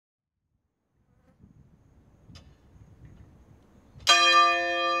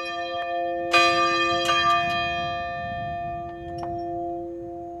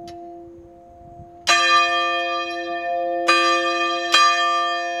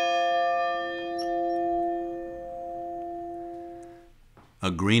A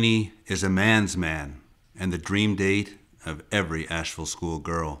greenie is a man's man and the dream date of every Asheville school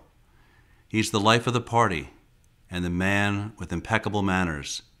girl. He's the life of the party and the man with impeccable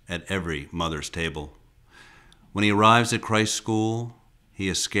manners at every mother's table. When he arrives at Christ School, he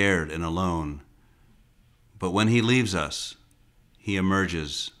is scared and alone. But when he leaves us, he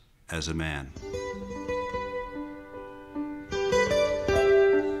emerges as a man.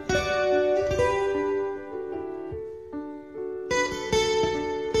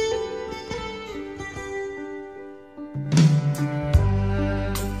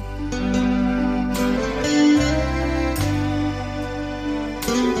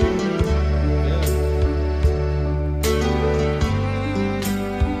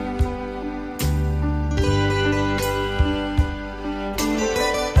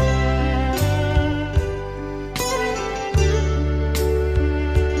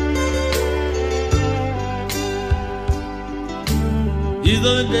 These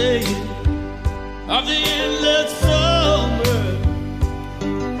are the days of the endless summer.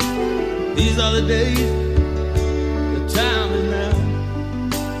 These are the days, the time is now.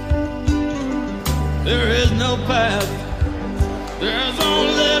 There is no past, there's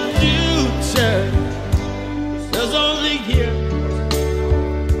only future. There's only here,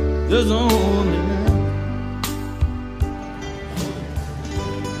 there's only now.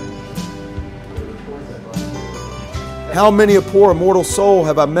 How many a poor immortal soul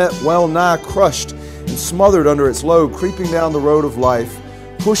have I met well nigh crushed and smothered under its load, creeping down the road of life,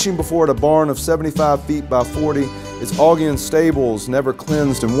 pushing before it a barn of 75 feet by 40, its Augean stables never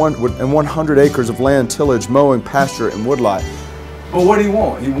cleansed, and 100 acres of land tillage, mowing, pasture, and woodlot. But what did he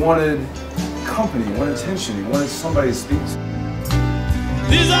want? He wanted company, he wanted attention, he wanted somebody to speak to.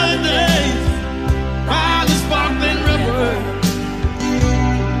 These are the days by the sparkling river.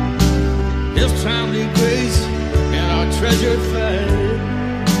 His timely grace and our treasured faith.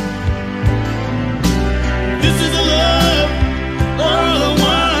 This is the love of the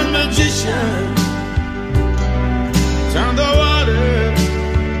one magician. Turn the water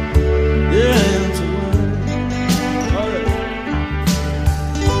into wine. All right.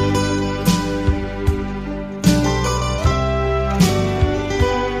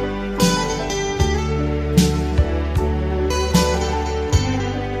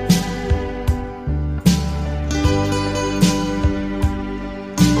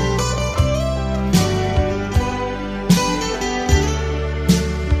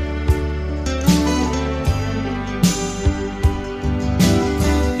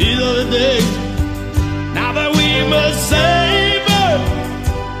 These are the days now that we must savor,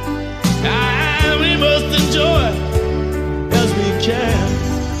 and we must enjoy as we can.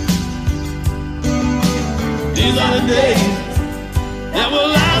 These are the days that will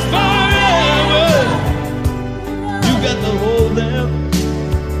last forever. You got to hold them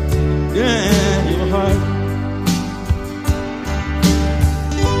in your heart.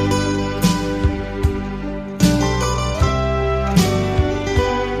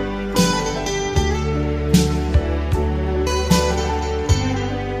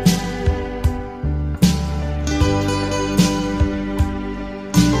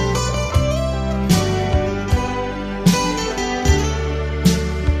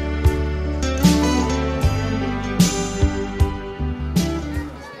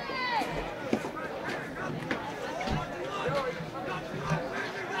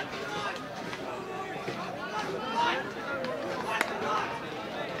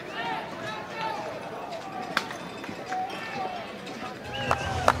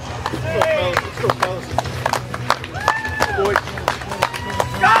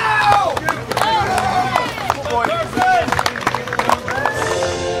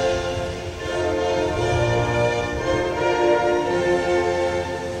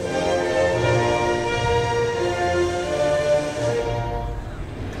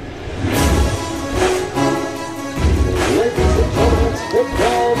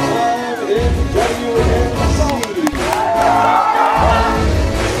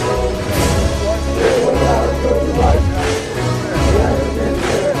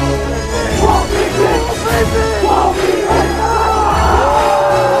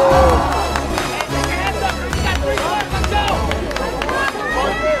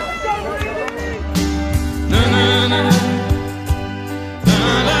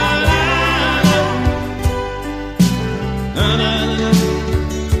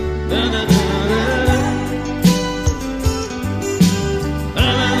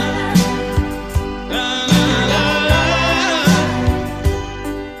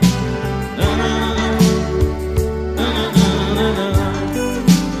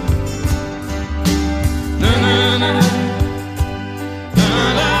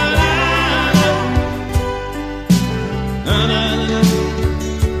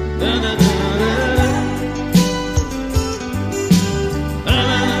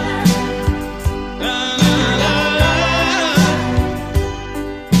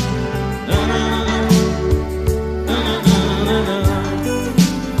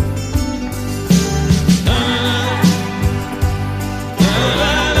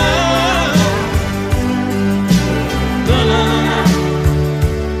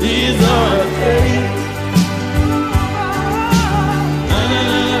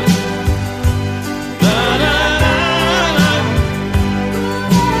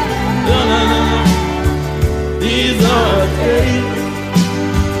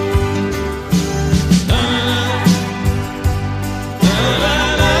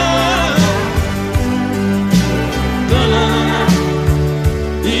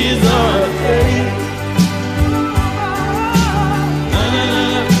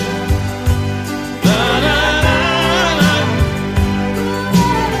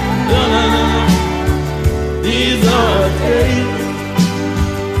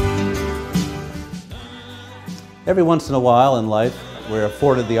 Every once in a while in life, we're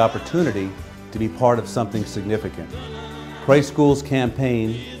afforded the opportunity to be part of something significant. Christ School's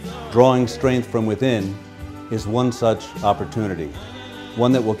campaign, Drawing Strength from Within, is one such opportunity,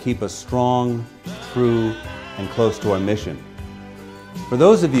 one that will keep us strong, true, and close to our mission. For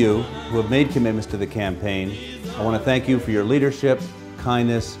those of you who have made commitments to the campaign, I want to thank you for your leadership,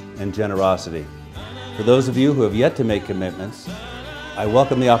 kindness, and generosity. For those of you who have yet to make commitments, I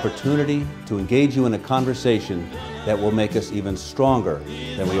welcome the opportunity to engage you in a conversation that will make us even stronger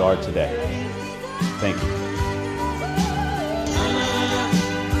than we are today. Thank you.